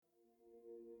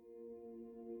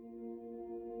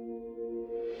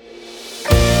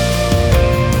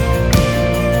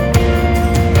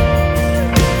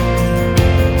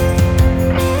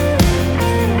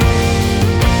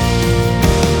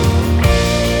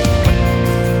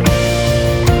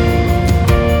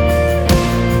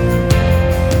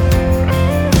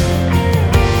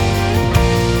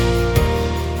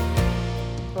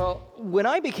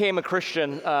became a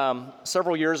Christian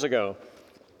several years ago,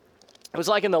 it was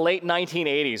like in the late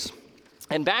 1980s.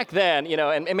 And back then,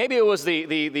 and maybe it was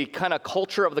the kind of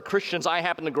culture of the Christians I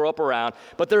happened to grow up around,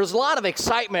 but there's a lot of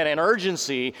excitement and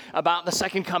urgency about the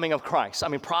second coming of Christ. I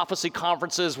mean, prophecy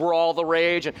conferences were all the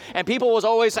rage, and people was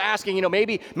always asking,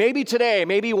 maybe today,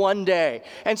 maybe one day.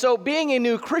 And so being a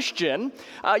new Christian,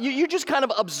 you just kind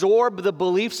of absorb the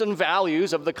beliefs and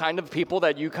values of the kind of people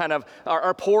that you kind of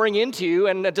are pouring into you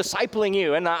and discipling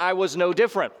you, and I was no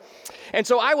different. And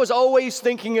so I was always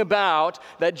thinking about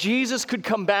that Jesus could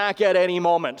come back at any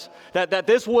moment, that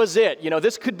this was it,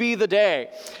 this could be the day.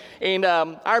 And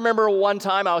I remember one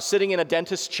time I was sitting in a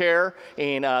dentist's chair,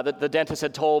 and the dentist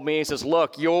had told me, he says,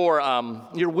 look, your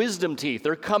wisdom teeth,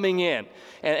 they're coming in.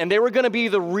 And they were going to be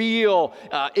the real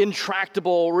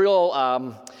intractable,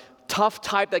 real tough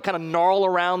type that kind of gnarl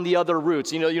around the other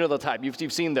roots. You know the type,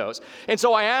 you've seen those. And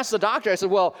so I asked the doctor, I said,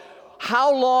 well,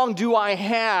 how long do I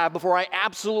have before I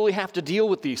absolutely have to deal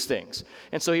with these things?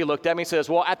 And so he looked at me and says,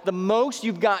 well, at the most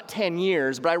you've got 10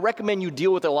 years, but I recommend you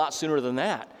deal with it a lot sooner than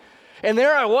that. And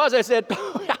there I was, I said,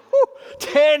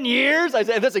 10 years? I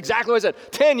said, that's exactly what I said.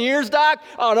 10 years, doc?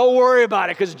 Oh, don't worry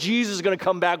about it, because Jesus is going to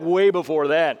come back way before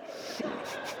that.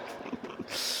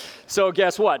 So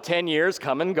guess what? 10 years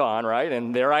come and gone, right?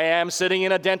 And there I am sitting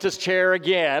in a dentist chair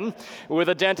again with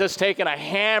a dentist taking a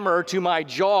hammer to my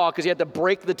jaw because he had to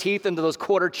break the teeth into those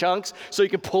quarter chunks so you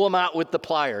can pull them out with the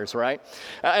pliers, right?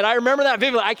 And I remember that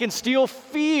vividly. I can still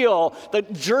feel the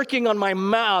jerking on my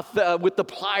mouth with the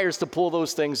pliers to pull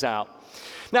those things out.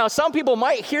 Now, some people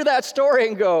might hear that story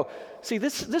and go, see,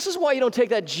 this is why you don't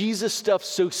take that Jesus stuff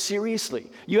so seriously.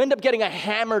 You end up getting a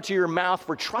hammer to your mouth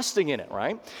for trusting in it,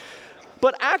 right?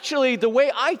 But actually, the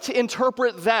way I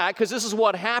interpret that, because this is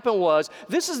what happened was,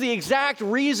 this is the exact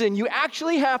reason you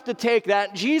actually have to take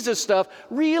that Jesus stuff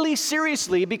really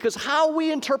seriously, because how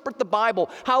we interpret the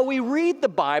Bible, how we read the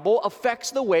Bible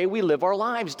affects the way we live our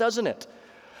lives, doesn't it?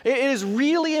 It is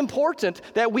really important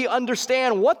that we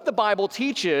understand what the Bible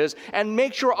teaches and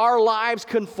make sure our lives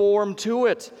conform to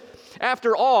it.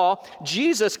 After all,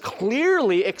 Jesus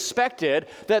clearly expected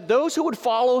that those who would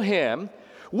follow him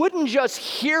wouldn't just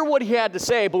hear what he had to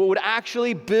say, but would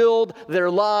actually build their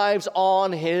lives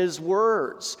on his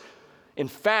words. In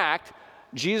fact,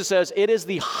 Jesus says it is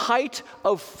the height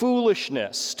of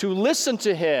foolishness to listen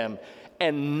to him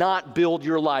and not build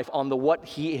your life on what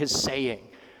he is saying.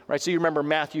 Right? So you remember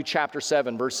Matthew chapter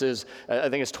 7, verses, I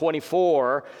think it's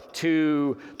 24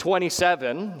 to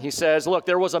 27. He says, look,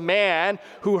 there was a man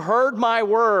who heard my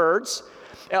words.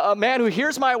 A man who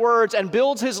hears my words and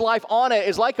builds his life on it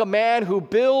is like a man who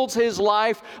builds his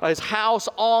house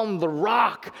on the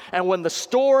rock. And when the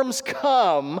storms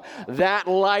come,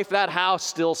 that house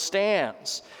still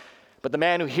stands. But the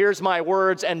man who hears my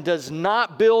words and does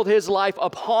not build his life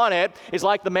upon it is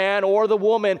like the man or the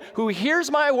woman who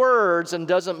hears my words and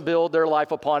doesn't build their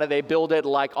life upon it. They build it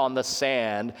like on the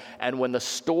sand. And when the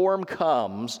storm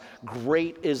comes,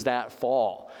 great is that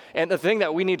fall. And the thing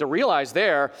that we need to realize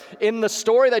there, in the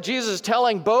story that Jesus is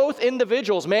telling, both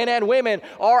individuals, men and women,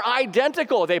 are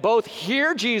identical. They both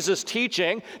hear Jesus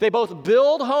teaching. They both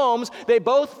build homes. They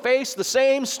both face the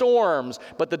same storms.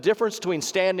 But the difference between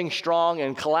standing strong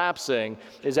and collapsing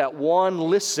is that one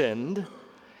listened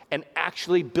and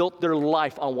actually built their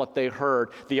life on what they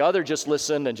heard. The other just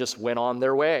listened and just went on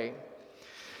their way.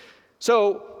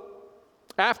 So,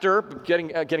 after,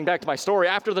 getting back to my story,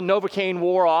 after the Novocaine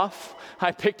wore off,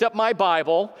 I picked up my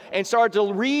Bible and started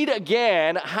to read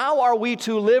again, how are we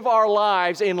to live our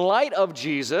lives in light of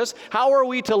Jesus? How are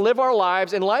we to live our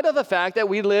lives in light of the fact that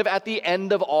we live at the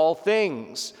end of all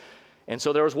things? And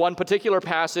so there was one particular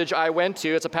passage I went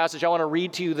to. It's a passage I want to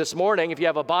read to you this morning. If you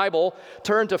have a Bible,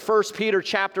 turn to 1 Peter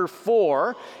chapter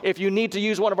 4. If you need to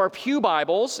use one of our pew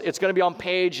Bibles, it's going to be on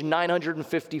page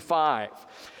 955.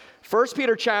 1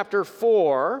 Peter chapter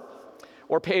 4,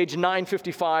 or page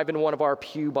 955 in one of our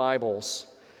pew Bibles.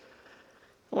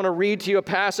 I want to read to you a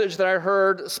passage that I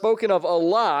heard spoken of a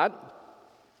lot.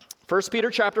 1 Peter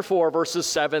chapter 4, verses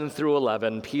 7 through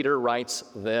 11. Peter writes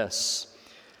this: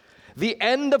 "The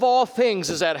end of all things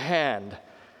is at hand.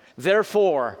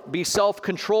 Therefore, be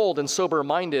self-controlled and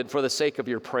sober-minded for the sake of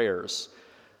your prayers.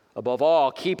 Above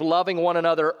all, keep loving one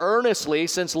another earnestly,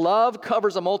 since love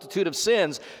covers a multitude of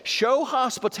sins. Show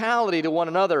hospitality to one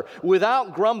another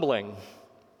without grumbling."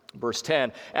 Verse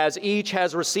 10, "As each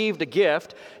has received a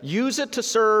gift, use it to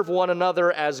serve one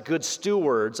another as good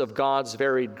stewards of God's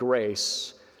varied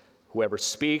grace. Whoever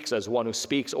speaks, as one who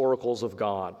speaks oracles of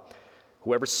God.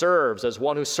 Whoever serves, as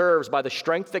one who serves by the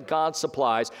strength that God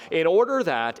supplies, in order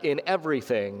that in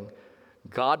everything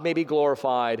God may be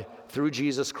glorified through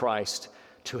Jesus Christ,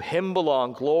 To him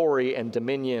belong glory and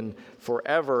dominion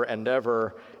forever and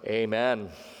ever. Amen.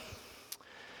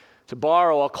 To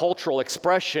borrow a cultural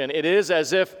expression, it is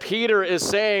as if Peter is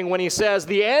saying when he says,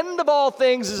 the end of all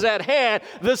things is at hand,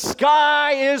 the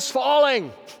sky is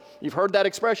falling. You've heard that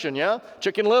expression, yeah?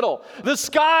 Chicken Little. The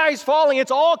sky's falling.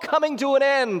 It's all coming to an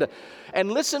end.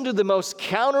 And listen to the most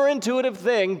counterintuitive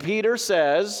thing Peter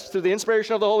says through the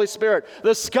inspiration of the Holy Spirit.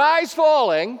 The sky's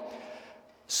falling.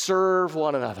 Serve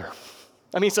one another.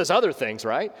 I mean, he says other things,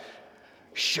 right?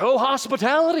 Show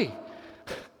hospitality.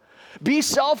 Be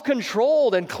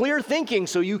self-controlled and clear thinking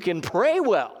so you can pray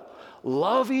well.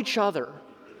 Love each other.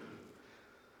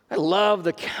 I love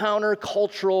the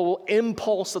countercultural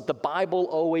impulse that the Bible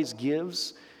always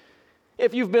gives.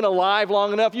 If you've been alive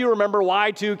long enough, you remember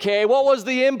Y2K. What was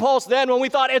the impulse then when we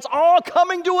thought it's all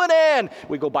coming to an end?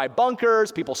 We go buy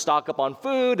bunkers, people stock up on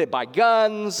food, they buy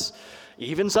guns,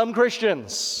 even some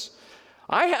Christians.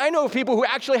 I know of people who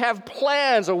actually have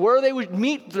plans of where they would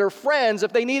meet their friends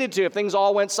if they needed to, if things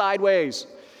all went sideways.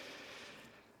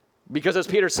 Because as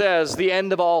Peter says, the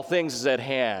end of all things is at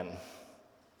hand.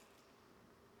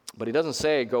 But he doesn't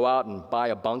say go out and buy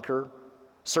a bunker,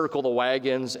 circle the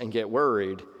wagons, and get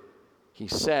worried. He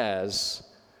says,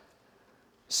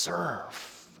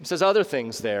 serve. He says other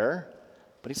things there,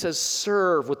 but he says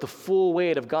serve with the full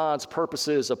weight of God's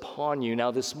purposes upon you.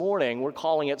 Now this morning, we're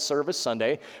calling it Service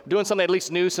Sunday. We're doing something at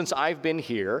least new since I've been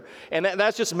here, and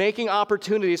that's just making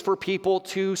opportunities for people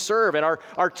to serve. And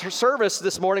our service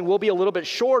this morning will be a little bit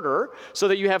shorter so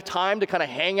that you have time to kind of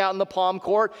hang out in the Palm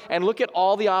Court and look at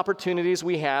all the opportunities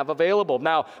we have available.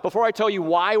 Now, before I tell you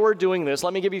why we're doing this,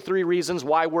 let me give you 3 reasons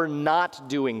why we're not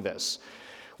doing this.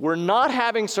 We're not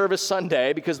having Service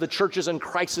Sunday because the church is in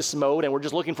crisis mode and we're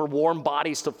just looking for warm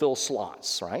bodies to fill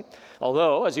slots, right?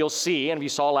 Although, as you'll see, and if you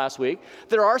saw last week,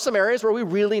 there are some areas where we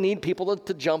really need people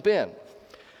to jump in.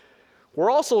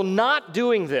 We're also not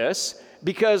doing this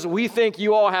because we think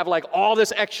you all have like all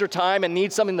this extra time and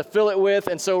need something to fill it with,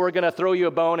 and so we're going to throw you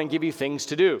a bone and give you things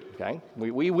to do, okay?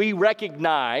 We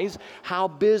recognize how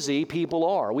busy people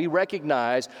are. We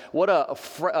recognize what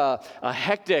a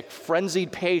hectic,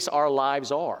 frenzied pace our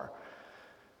lives are.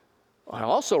 I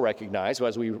also recognize,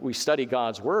 as we study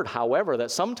God's Word, however, that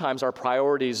sometimes our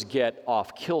priorities get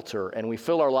off kilter and we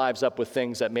fill our lives up with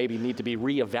things that maybe need to be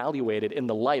reevaluated in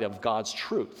the light of God's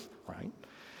truth, right?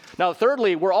 Now,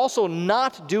 thirdly, we're also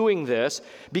not doing this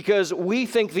because we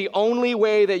think the only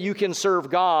way that you can serve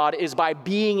God is by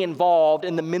being involved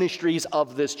in the ministries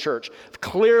of this church.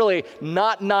 Clearly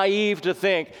not naive to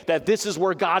think that this is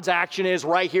where God's action is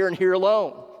right here and here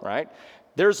alone, right?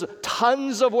 There's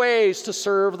tons of ways to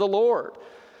serve the Lord.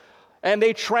 And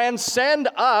they transcend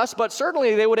us, but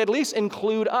certainly they would at least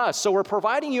include us. So we're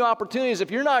providing you opportunities.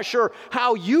 If you're not sure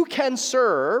how you can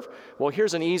serve, well,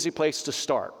 here's an easy place to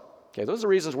start. Okay, those are the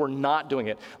reasons we're not doing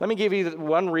it. Let me give you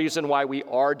one reason why we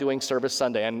are doing Service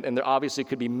Sunday, and there obviously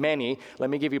could be many. Let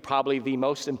me give you probably the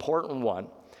most important one,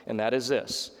 and that is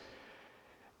this.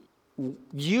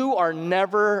 You are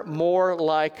never more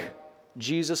like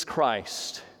Jesus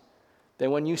Christ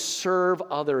than when you serve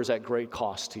others at great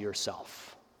cost to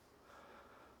yourself.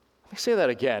 Let me say that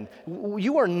again.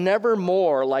 You are never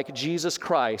more like Jesus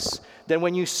Christ than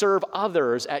when you serve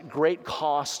others at great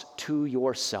cost to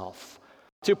yourself.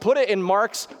 To put it in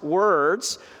Mark's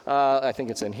words, I think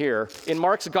it's in here, in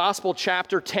Mark's Gospel,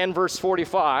 chapter 10, verse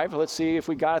 45. Let's see if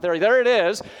we got it there. There it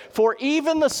is. For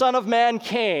even the Son of Man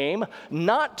came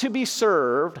not to be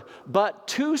served, but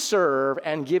to serve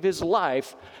and give his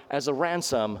life as a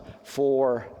ransom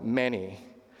for many.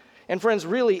 And friends,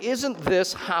 really, isn't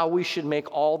this how we should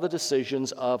make all the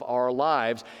decisions of our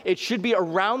lives? It should be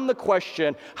around the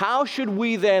question, how should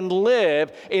we then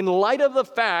live in light of the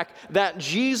fact that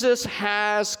Jesus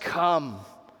has come?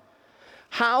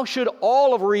 How should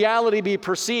all of reality be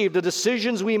perceived? The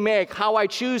decisions we make, how I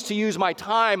choose to use my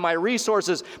time, my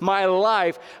resources, my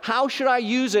life, how should I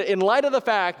use it in light of the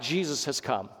fact Jesus has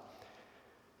come?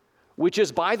 Which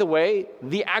is, by the way,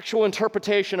 the actual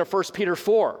interpretation of 1 Peter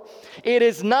 4. It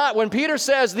is not, when Peter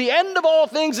says the end of all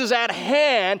things is at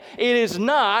hand, it is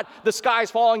not the sky's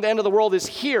falling, the end of the world is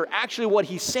here. Actually, what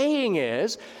he's saying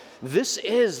is, this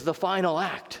is the final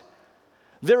act.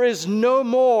 There is no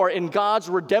more in God's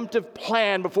redemptive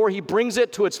plan before he brings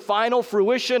it to its final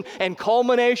fruition and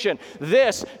culmination.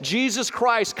 This, Jesus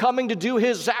Christ coming to do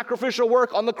his sacrificial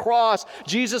work on the cross.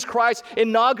 Jesus Christ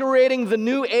inaugurating the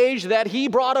new age that he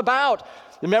brought about.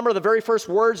 Remember the very first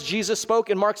words Jesus spoke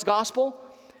in Mark's gospel?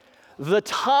 The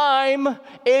time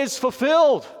is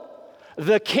fulfilled.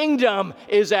 The kingdom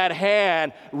is at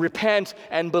hand. Repent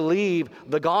and believe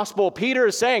the gospel. Peter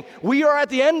is saying, we are at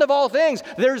the end of all things.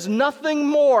 There's nothing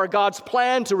more. God's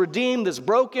plan to redeem this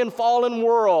broken, fallen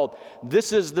world.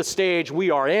 This is the stage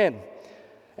we are in.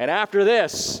 And after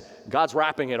this, God's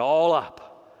wrapping it all up.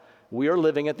 We are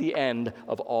living at the end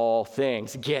of all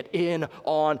things. Get in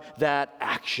on that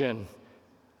action,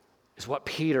 is what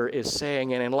Peter is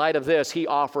saying. And in light of this, he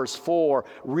offers 4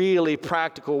 really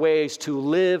practical ways to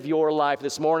live your life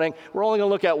this morning. We're only going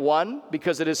to look at one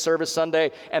because it is Service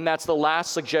Sunday, and that's the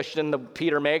last suggestion that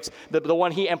Peter makes, the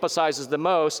one he emphasizes the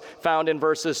most, found in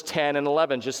verses 10 and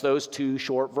 11, just those 2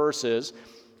 short verses.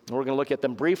 We're going to look at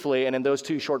them briefly, and in those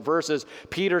 2 short verses,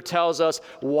 Peter tells us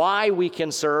why we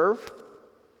can serve,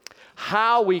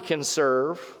 how we can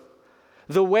serve,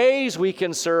 the ways we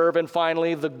can serve, and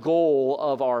finally, the goal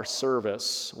of our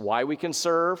service. Why we can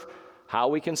serve, how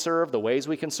we can serve, the ways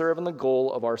we can serve, and the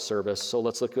goal of our service. So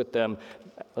let's look at them.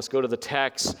 Let's go to the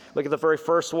text. Look at the very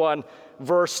first one,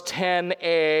 verse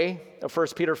 10a of 1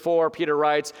 Peter 4. Peter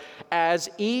writes, "As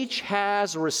each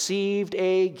has received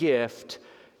a gift,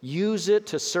 use it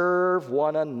to serve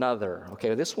one another."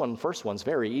 Okay, first one's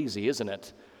very easy, isn't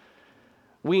it?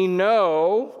 We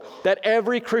know that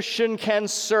every Christian can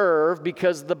serve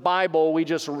because the Bible, we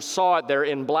just saw it there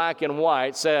in black and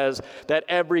white, says that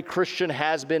every Christian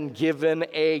has been given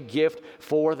a gift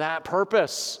for that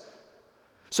purpose.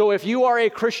 So if you are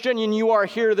a Christian and you are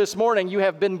here this morning, you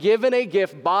have been given a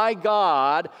gift by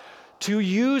God to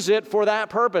use it for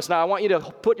that purpose. Now, I want you to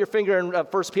put your finger in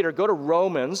 1 Peter. Go to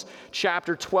Romans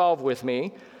chapter 12 with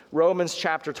me. Romans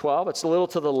chapter 12. It's a little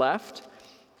to the left.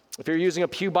 If you're using a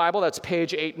Pew Bible, that's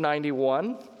page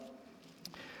 891.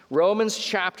 Romans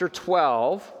chapter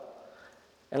 12.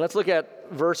 And let's look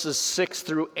at verses 6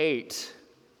 through 8.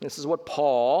 This is what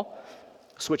Paul,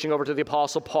 switching over to the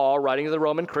Apostle Paul, writing to the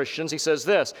Roman Christians, he says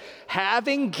this: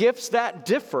 "Having gifts that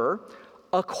differ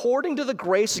according to the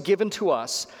grace given to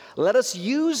us, let us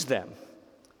use them.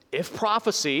 If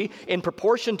prophecy, in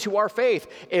proportion to our faith.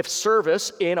 If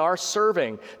service, in our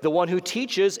serving. The one who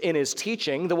teaches, in his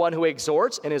teaching. The one who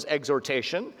exhorts, in his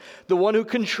exhortation. The one who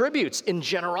contributes, in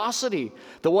generosity.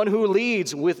 The one who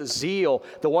leads, with zeal.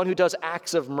 The one who does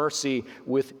acts of mercy,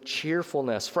 with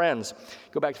cheerfulness." Friends,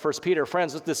 go back to 1 Peter.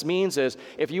 Friends, what this means is,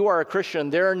 if you are a Christian,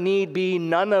 there need be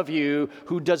none of you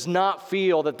who does not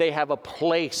feel that they have a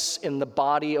place in the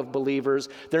body of believers.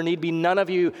 There need be none of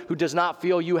you who does not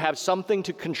feel you have something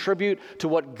to contribute to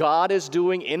what God is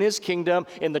doing in his kingdom,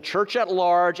 in the church at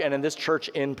large, and in this church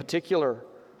in particular.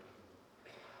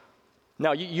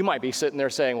 Now, you might be sitting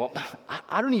there saying, well,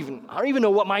 I don't even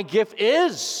know what my gift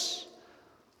is.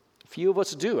 Few of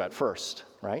us do at first,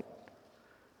 right?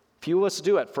 Few of us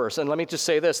do at first. And let me just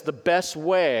say this, the best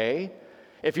way,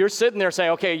 if you're sitting there saying,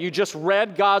 okay, you just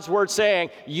read God's word saying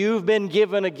you've been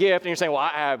given a gift, and you're saying, well, I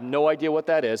have no idea what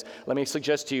that is. Let me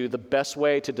suggest to you the best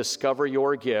way to discover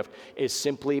your gift is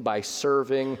simply by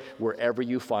serving wherever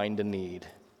you find a need.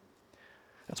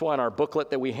 That's why in our booklet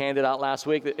that we handed out last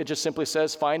week, it just simply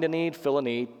says, find a need, fill a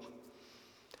need.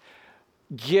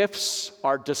 Gifts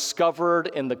are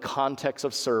discovered in the context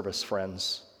of service,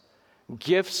 friends.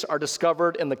 Gifts are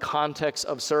discovered in the context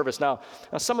of service. Now,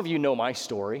 some of you know my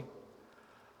story.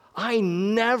 I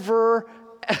never,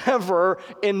 ever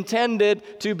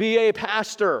intended to be a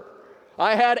pastor.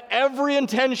 I had every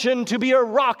intention to be a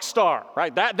rock star,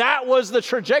 right? That was the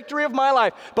trajectory of my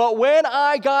life. But when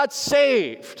I got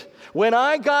saved,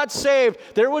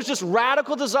 there was just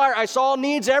radical desire. I saw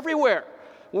needs everywhere.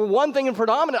 Well, one thing in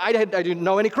predominant, I didn't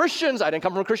know any Christians. I didn't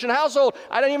come from a Christian household.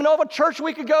 I didn't even know of a church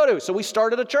we could go to. So we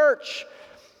started a church.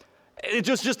 It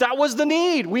just that was the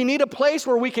need. We need a place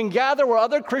where we can gather, where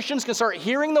other Christians can start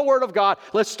hearing the word of God.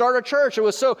 Let's start a church.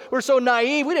 We're so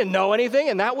naive. We didn't know anything,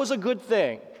 and that was a good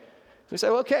thing. We say,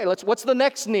 okay, what's the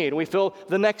next need? And we fill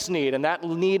the next need, and that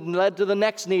need led to the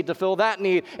next need to fill that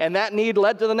need, and that need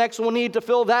led to the next one need to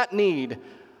fill that need.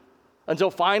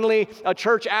 Until finally, a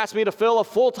church asked me to fill a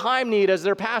full-time need as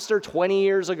their pastor 20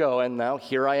 years ago, and now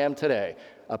here I am today,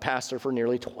 a pastor for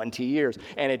nearly 20 years.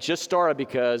 And it just started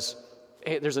because,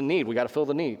 hey, there's a need. We got to fill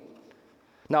the need.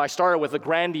 Now, I started with a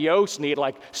grandiose need,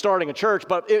 like starting a church,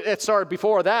 but it started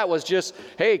before that was just,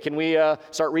 hey, can we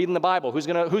start reading the Bible? Who's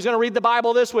gonna read the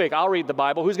Bible this week? I'll read the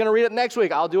Bible. Who's gonna read it next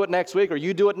week? I'll do it next week, or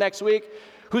you do it next week.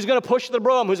 Who's gonna push the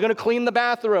broom? Who's gonna clean the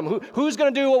bathroom? Who's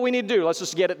gonna do what we need to do? Let's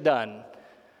just get it done.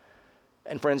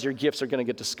 And friends, your gifts are gonna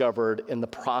get discovered in the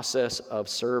process of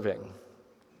serving.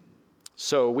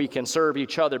 So we can serve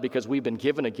each other because we've been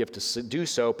given a gift to do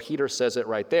so. Peter says it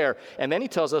right there. And then he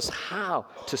tells us how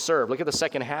to serve. Look at the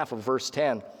second half of verse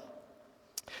 10.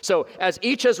 So as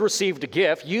each has received a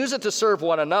gift, use it to serve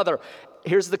one another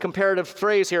here's the comparative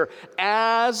phrase here,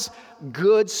 as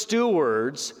good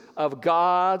stewards of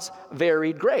God's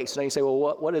varied grace. Now you say,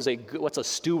 well, what's a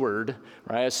steward,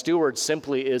 right? A steward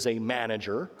simply is a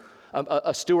manager.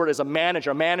 A steward is a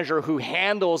manager who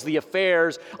handles the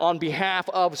affairs on behalf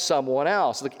of someone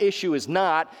else. The issue is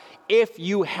not if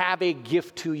you have a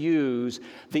gift to use.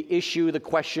 The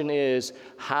question is,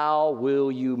 how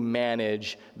will you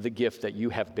manage the gift that you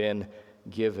have been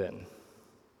given?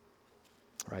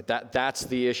 Right? That's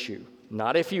the issue.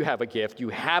 Not if you have a gift. You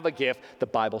have a gift. The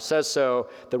Bible says so.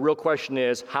 The real question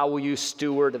is, how will you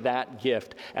steward that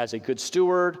gift as a good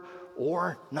steward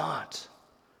or not?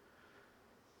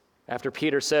 After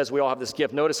Peter says we all have this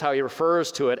gift, notice how he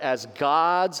refers to it as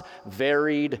God's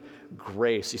varied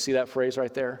grace. You see that phrase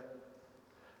right there?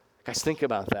 Guys, think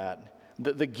about that.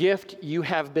 The gift you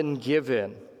have been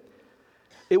given,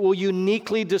 it will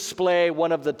uniquely display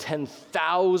one of the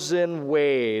 10,000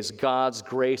 ways God's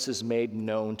grace is made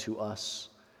known to us.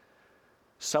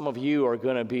 Some of you are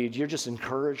going to be, you're just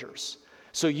encouragers.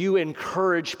 So you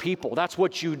encourage people. That's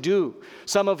what you do.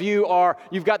 Some of you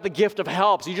you've got the gift of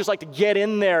help. So you just like to get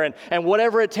in there and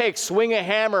whatever it takes, swing a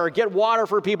hammer, or get water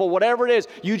for people, whatever it is,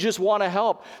 you just want to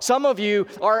help. Some of you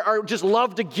are just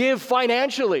love to give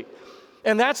financially.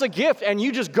 And that's a gift, and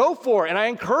you just go for it. And I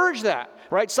encourage that.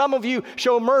 Right? Some of you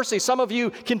show mercy. Some of you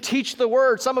can teach the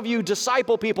word. Some of you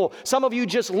disciple people. Some of you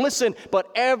just listen.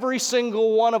 But every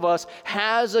single one of us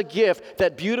has a gift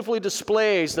that beautifully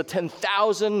displays the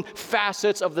 10,000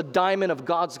 facets of the diamond of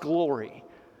God's glory.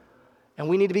 And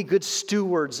we need to be good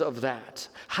stewards of that.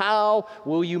 How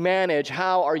will you manage?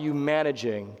 How are you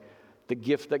managing the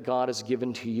gift that God has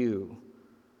given to you?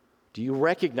 Do you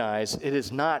recognize it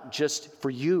is not just for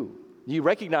you? You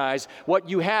recognize what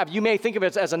you have. You may think of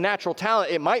it as a natural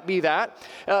talent. It might be that.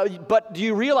 But do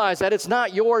you realize that it's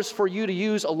not yours for you to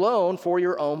use alone for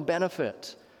your own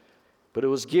benefit? But it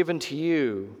was given to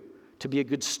you to be a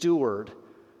good steward,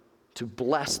 to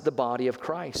bless the body of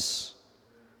Christ.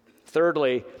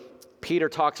 Thirdly, Peter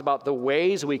talks about the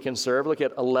ways we can serve. Look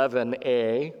at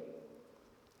 11a. It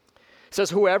says,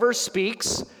 whoever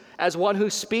speaks as one who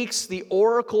speaks the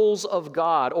oracles of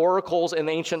God. Oracles in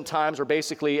ancient times were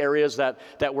basically areas that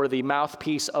were the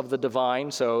mouthpiece of the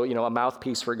divine, so, a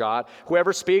mouthpiece for God.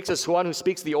 Whoever speaks as one who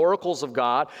speaks the oracles of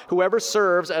God. Whoever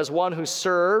serves as one who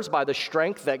serves by the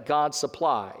strength that God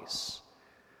supplies.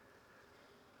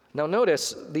 Now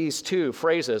notice these two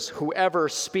phrases, whoever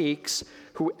speaks,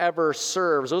 whoever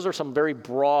serves. Those are some very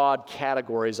broad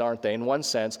categories, aren't they? In one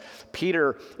sense,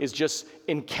 Peter is just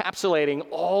encapsulating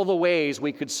all the ways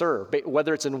we could serve,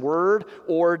 whether it's in word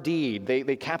or deed.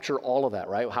 They capture all of that,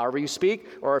 right? However you speak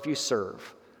or if you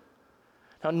serve.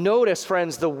 Now notice,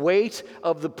 friends, the weight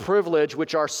of the privilege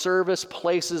which our service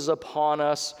places upon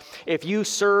us. If you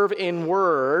serve in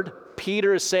word,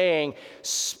 Peter is saying,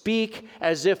 speak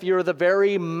as if you're the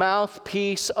very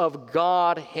mouthpiece of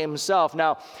God himself.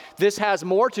 Now, this has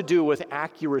more to do with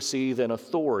accuracy than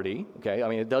authority, okay? I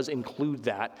mean, it does include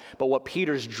that. But what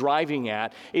Peter's driving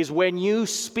at is when you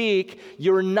speak,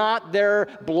 you're not there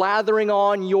blathering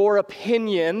on your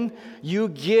opinion. You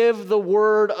give the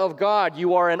word of God.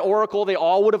 You are an oracle. They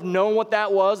all would have known what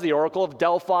that was, the oracle of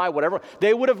Delphi, whatever.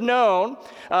 They would have known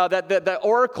that the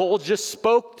oracle just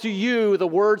spoke to you the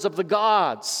words of the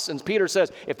gods. And Peter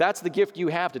says, if that's the gift you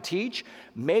have to teach,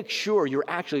 make sure you're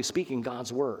actually speaking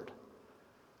God's word.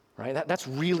 Right? That's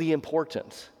really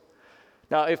important.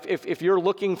 Now, if you're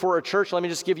looking for a church, let me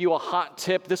just give you a hot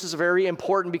tip. This is very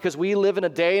important because we live in a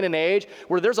day and an age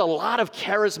where there's a lot of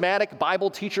charismatic Bible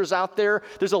teachers out there.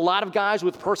 There's a lot of guys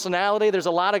with personality. There's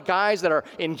a lot of guys that are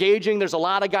engaging. There's a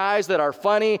lot of guys that are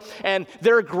funny. And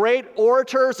they're great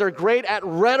orators. They're great at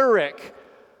rhetoric.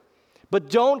 But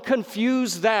don't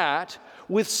confuse that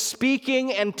with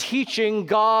speaking and teaching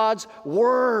God's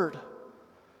word.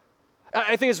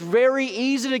 I think it's very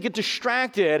easy to get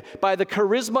distracted by the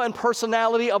charisma and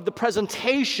personality of the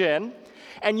presentation,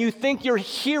 and you think you're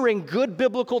hearing good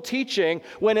biblical teaching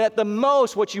when at the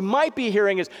most what you might be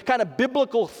hearing is kind of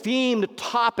biblical themed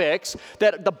topics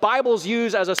that the Bible's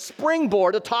used as a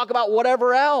springboard to talk about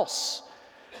whatever else.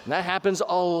 And that happens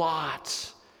a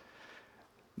lot.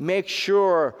 Make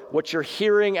sure what you're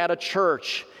hearing at a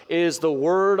church is the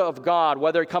Word of God,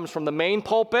 whether it comes from the main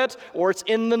pulpit or it's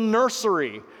in the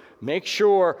nursery. Make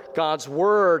sure God's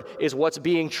word is what's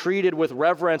being treated with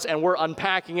reverence, and we're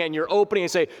unpacking it and you're opening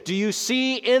and say, do you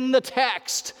see in the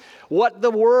text what the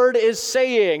word is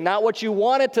saying? Not what you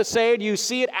want it to say. Do you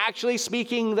see it actually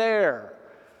speaking there?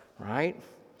 Right?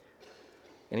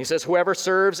 And he says, whoever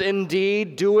serves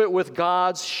indeed, do it with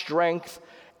God's strength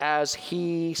as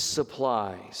he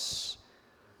supplies.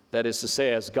 That is to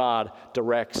say, as God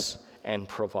directs and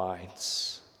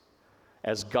provides,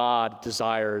 as God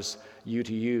desires you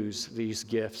to use these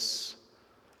gifts.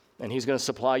 And he's going to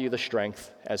supply you the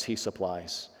strength as he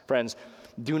supplies. Friends,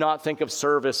 do not think of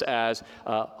service as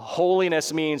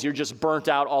holiness means you're just burnt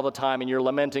out all the time and you're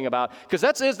lamenting about, because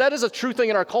that is a true thing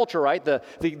in our culture, right?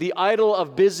 The idol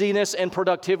of busyness and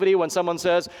productivity. When someone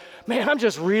says, man, I'm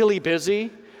just really busy.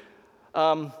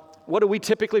 What do we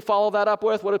typically follow that up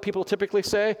with? What do people typically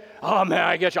say? Oh man,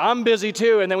 I get you. I'm busy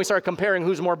too. And then we start comparing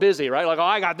who's more busy, right? Like, oh,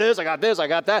 I got this, I got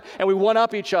that. And we one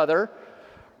up each other.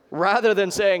 Rather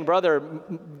than saying, brother,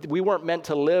 we weren't meant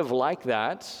to live like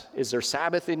that. Is there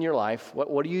Sabbath in your life?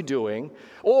 What are you doing?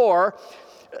 Or,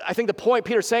 I think the point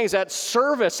Peter's saying is that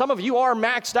service, some of you are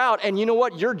maxed out, and you know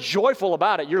what? You're joyful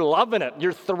about it. You're loving it.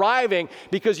 You're thriving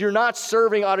because you're not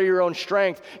serving out of your own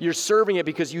strength. You're serving it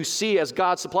because you see, as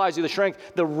God supplies you the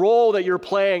strength, the role that you're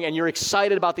playing, and you're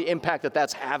excited about the impact that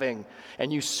that's having,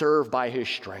 and you serve by his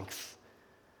strength.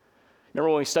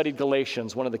 Remember when we studied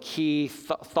Galatians, one of the key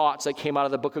thoughts that came out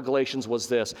of the book of Galatians was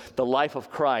this: the life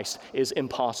of Christ is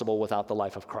impossible without the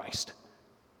life of Christ.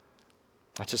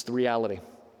 That's just the reality.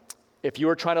 If you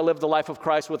are trying to live the life of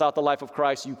Christ without the life of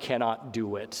Christ, you cannot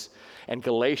do it. And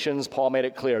Galatians, Paul made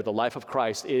it clear, the life of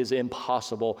Christ is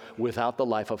impossible without the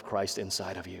life of Christ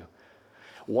inside of you.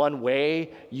 One way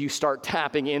you start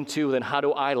tapping into, then how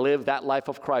do I live that life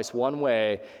of Christ? One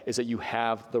way is that you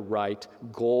have the right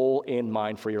goal in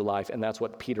mind for your life, and that's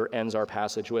what Peter ends our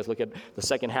passage with. Look at the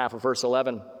second half of verse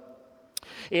 11.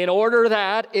 In order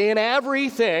that in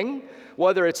everything,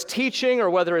 whether it's teaching or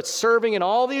whether it's serving in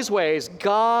all these ways,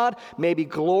 God may be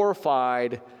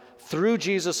glorified through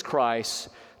Jesus Christ.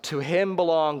 To him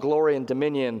belong glory and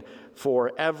dominion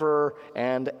forever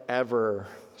and ever.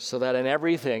 So that in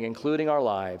everything, including our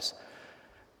lives,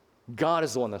 God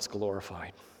is the one that's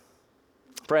glorified.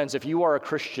 Friends, if you are a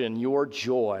Christian, your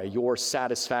joy, your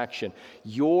satisfaction,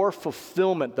 your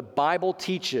fulfillment, the Bible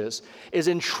teaches, is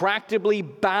intractably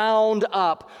bound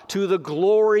up to the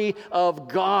glory of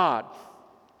God.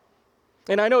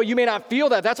 And I know you may not feel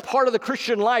that. That's part of the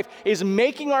Christian life, is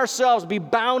making ourselves be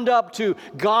bound up to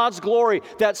God's glory,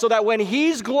 so that when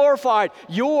he's glorified,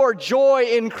 your joy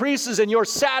increases and your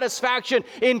satisfaction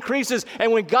increases.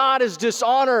 And when God is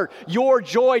dishonored, your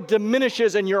joy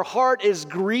diminishes and your heart is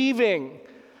grieving.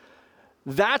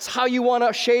 That's how you want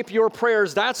to shape your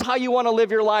prayers. That's how you want to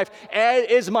live your life.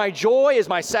 Is my joy, is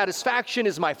my satisfaction,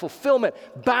 is my fulfillment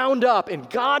bound up in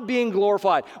God being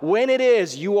glorified? When it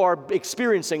is, you are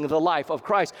experiencing the life of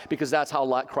Christ, because that's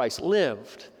how Christ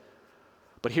lived.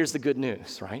 But here's the good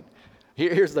news, right?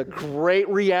 Here's the great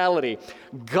reality.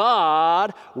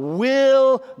 God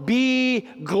will be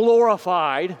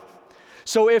glorified.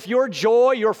 So if your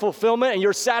joy, your fulfillment, and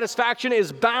your satisfaction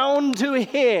is bound to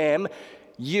him,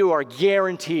 you are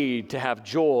guaranteed to have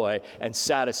joy and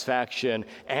satisfaction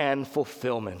and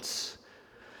fulfillment.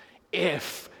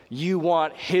 If you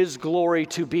want his glory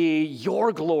to be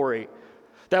your glory,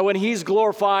 that when he's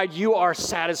glorified, you are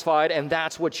satisfied, and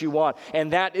that's what you want.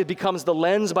 And that it becomes the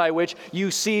lens by which you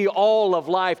see all of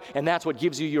life, and that's what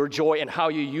gives you your joy and how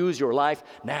you use your life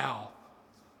now.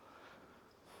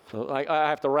 So I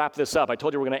have to wrap this up. I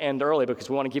told you we're going to end early because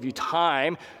we want to give you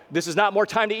time. This is not more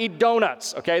time to eat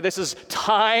donuts, okay? This is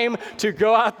time to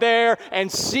go out there and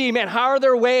see, man, how are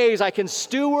there ways I can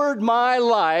steward my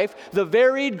life, the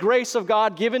varied grace of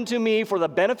God given to me for the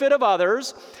benefit of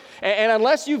others. And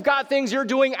unless you've got things you're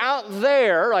doing out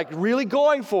there, like really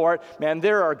going for it, man,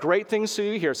 there are great things to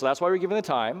do here. So that's why we're giving the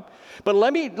time. But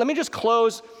let me just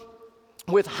close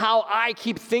with how I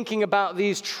keep thinking about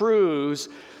these truths,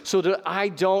 so that I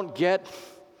don't get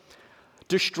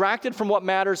distracted from what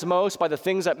matters most by the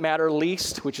things that matter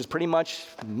least, which is pretty much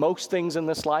most things in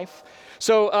this life.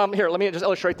 So here, let me just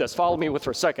illustrate this. Follow me with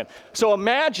for a second. So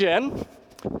imagine,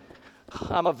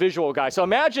 I'm a visual guy, so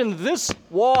imagine this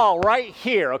wall right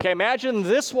here, okay? Imagine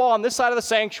this wall on this side of the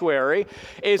sanctuary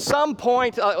is some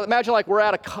point, imagine like we're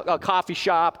at a coffee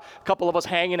shop, a couple of us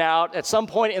hanging out. At some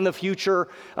point in the future,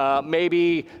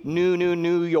 maybe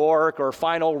New York or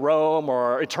final Rome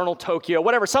or eternal Tokyo,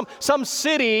 whatever, some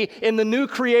city in the new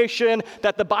creation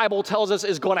that the Bible tells us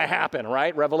is going to happen,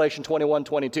 right? Revelation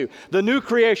 21:22. The new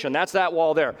creation, that's that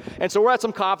wall there. And so we're at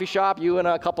some coffee shop, you and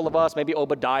a couple of us, maybe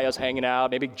Obadiah's hanging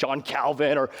out, maybe John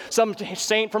Calvin or some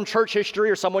saint from church history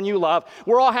or someone you love.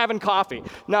 We're all having coffee.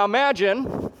 Now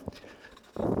imagine,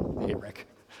 hey Rick,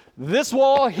 this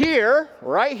wall here,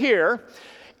 right here,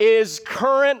 is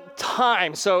current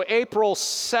time. So April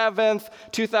 7th,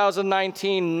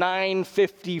 2019,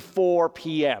 9:54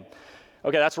 p.m.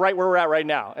 Okay, that's right where we're at right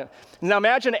now. Now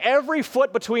imagine every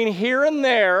foot between here and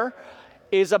there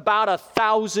is about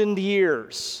 1,000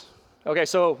 years. Okay,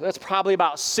 so that's probably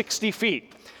about 60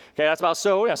 feet. Okay, that's about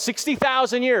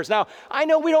 60,000 years. Now, I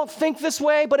know we don't think this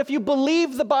way, but if you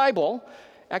believe the Bible,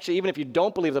 actually, even if you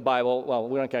don't believe the Bible, well,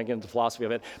 we're not going to get into the philosophy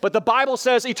of it, but the Bible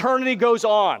says eternity goes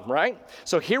on, right?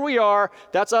 So here we are.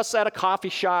 That's us at a coffee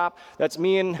shop. That's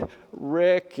me and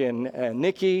Rick and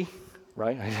Nikki,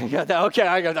 right? Okay,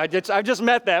 I just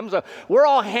met them. So we're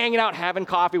all hanging out having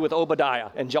coffee with Obadiah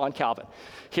and John Calvin.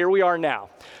 Here we are now.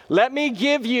 Let me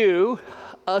give you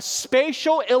a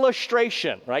spatial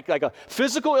illustration, right? Like a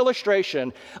physical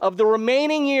illustration of the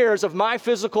remaining years of my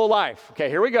physical life. Okay,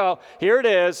 here we go. Here it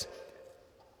is.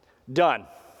 Done.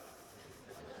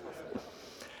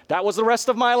 That was the rest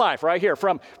of my life right here.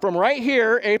 From right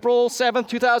here, April 7th,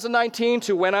 2019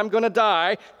 to when I'm going to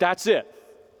die, that's it.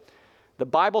 The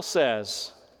Bible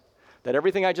says that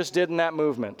everything I just did in that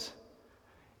movement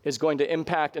is going to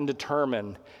impact and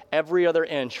determine every other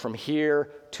inch from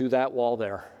here to that wall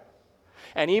there.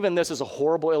 And even this is a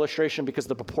horrible illustration because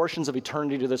the proportions of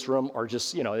eternity to this room are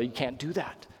just, you can't do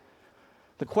that.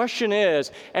 The question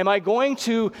is, am I going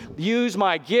to use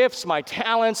my gifts, my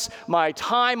talents, my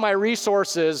time, my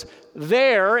resources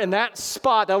there in that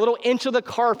spot, that little inch of the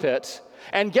carpet,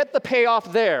 and get the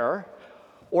payoff there?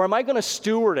 Or am I going to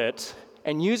steward it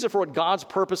and use it for what God's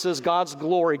purposes, God's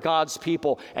glory, God's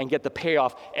people, and get the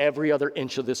payoff every other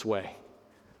inch of this way?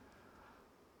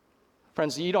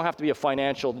 Friends, you don't have to be a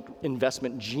financial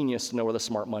investment genius to know where the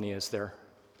smart money is there.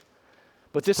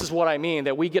 But this is what I mean,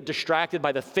 that we get distracted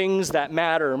by the things that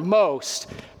matter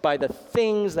most, by the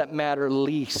things that matter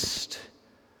least.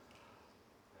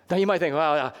 Now you might think,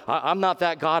 well, I'm not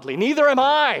that godly. Neither am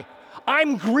I.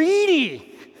 I'm greedy.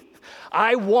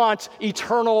 I want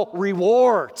eternal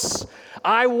rewards.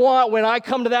 I want, when I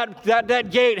come to that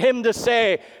gate, him to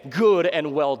say, good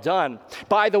and well done.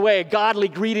 By the way, godly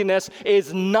greediness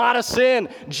is not a sin.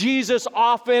 Jesus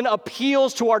often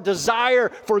appeals to our desire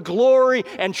for glory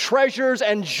and treasures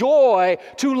and joy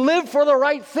to live for the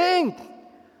right thing.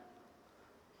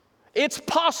 It's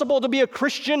possible to be a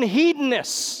Christian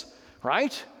hedonist,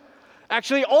 right?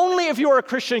 Actually, only if you are a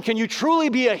Christian can you truly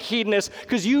be a hedonist,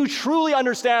 because you truly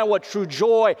understand what true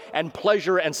joy and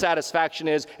pleasure and satisfaction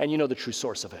is, and you know the true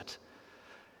source of it.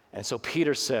 And so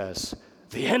Peter says,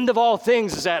 the end of all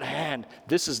things is at hand.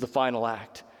 This is the final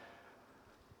act.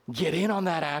 Get in on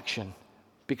that action,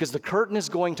 because the curtain is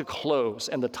going to close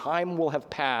and the time will have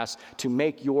passed to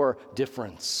make your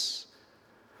difference.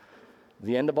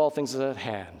 The end of all things is at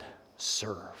hand.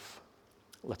 Serve.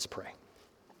 Let's pray.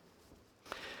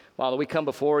 Father, we come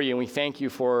before you and we thank you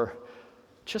for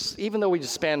even though we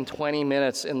just spend 20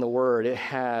 minutes in the Word, it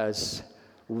has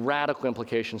radical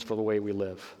implications for the way we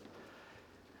live.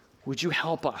 Would you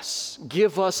help us?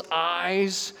 Give us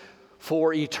eyes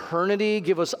for eternity.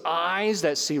 Give us eyes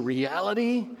that see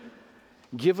reality.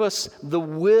 Give us the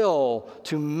will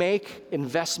to make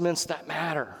investments that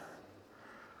matter.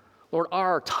 Lord,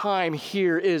 our time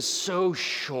here is so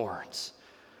short,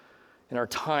 and our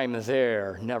time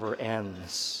there never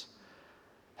ends.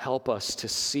 Help us to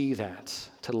see that,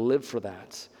 to live for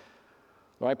that.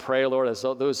 Lord, I pray, Lord, as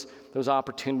those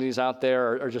opportunities out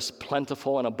there are just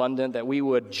plentiful and abundant, that we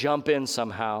would jump in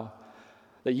somehow,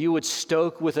 that you would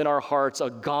stoke within our hearts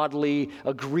a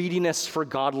greediness for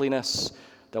godliness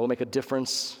that will make a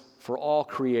difference for all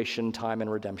creation, time,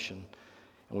 and redemption.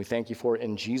 And we thank you for it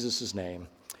in Jesus' name.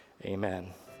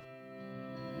 Amen.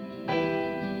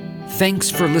 Thanks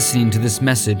for listening to this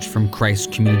message from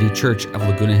Christ Community Church of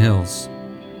Laguna Hills.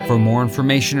 For more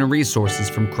information and resources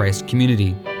from Christ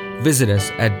Community, visit us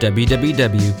at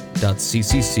www.ccclh.org.